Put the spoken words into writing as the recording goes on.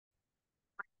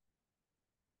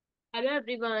Hello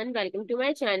everyone, welcome to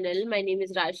my channel. My name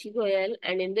is Rashi Goel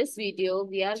and in this video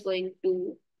we are going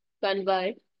to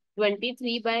convert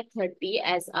 23 by 30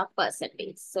 as a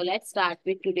percentage. So let's start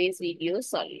with today's video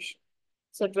solution.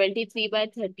 So 23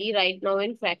 by 30 right now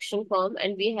in fraction form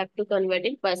and we have to convert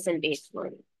in percentage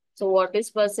form. So what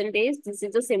is percentage? This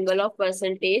is a symbol of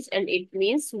percentage and it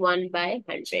means 1 by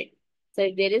 100. So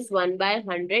if there is 1 by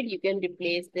 100, you can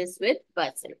replace this with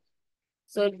percent.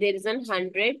 So there is a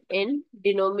 100 in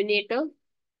denominator.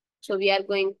 So we are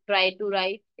going to try to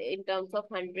write in terms of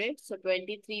 100. So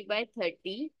 23 by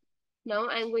 30. Now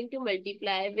I am going to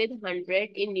multiply with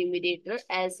 100 in numerator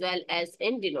as well as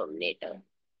in denominator.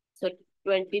 So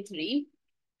 23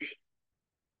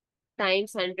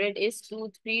 times 100 is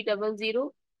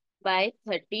 2300 by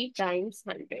 30 times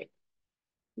 100.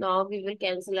 Now we will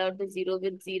cancel out the 0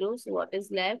 with 0. So what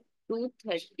is left?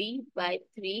 230 by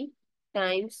 3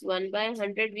 times 1 by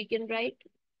 100 we can write.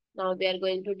 Now we are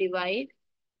going to divide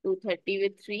 230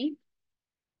 with 3.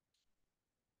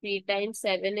 3 times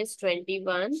 7 is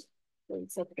 21. So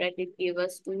subtract it, give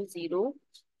us 20.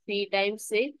 3 times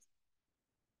 6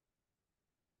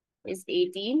 is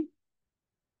 18.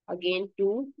 Again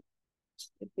 2.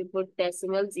 If we put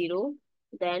decimal 0,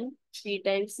 then 3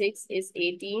 times 6 is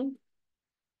 18.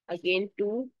 Again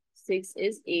 2. 6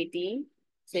 is 18.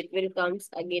 So it will comes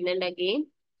again and again.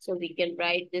 So we can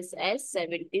write this as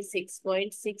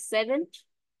 76.67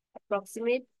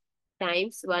 approximate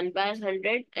times 1 by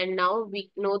 100, and now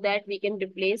we know that we can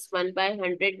replace 1 by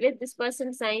 100 with this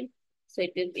percent sign. So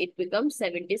it becomes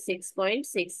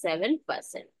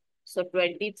 76.67%. So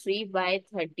 23 by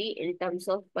 30 in terms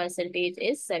of percentage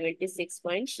is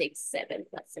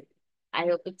 76.67%. I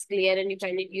hope it's clear and you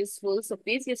find it useful. So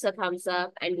please give us a thumbs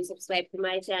up and do subscribe to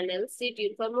my channel. Stay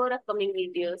tuned for more upcoming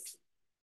videos.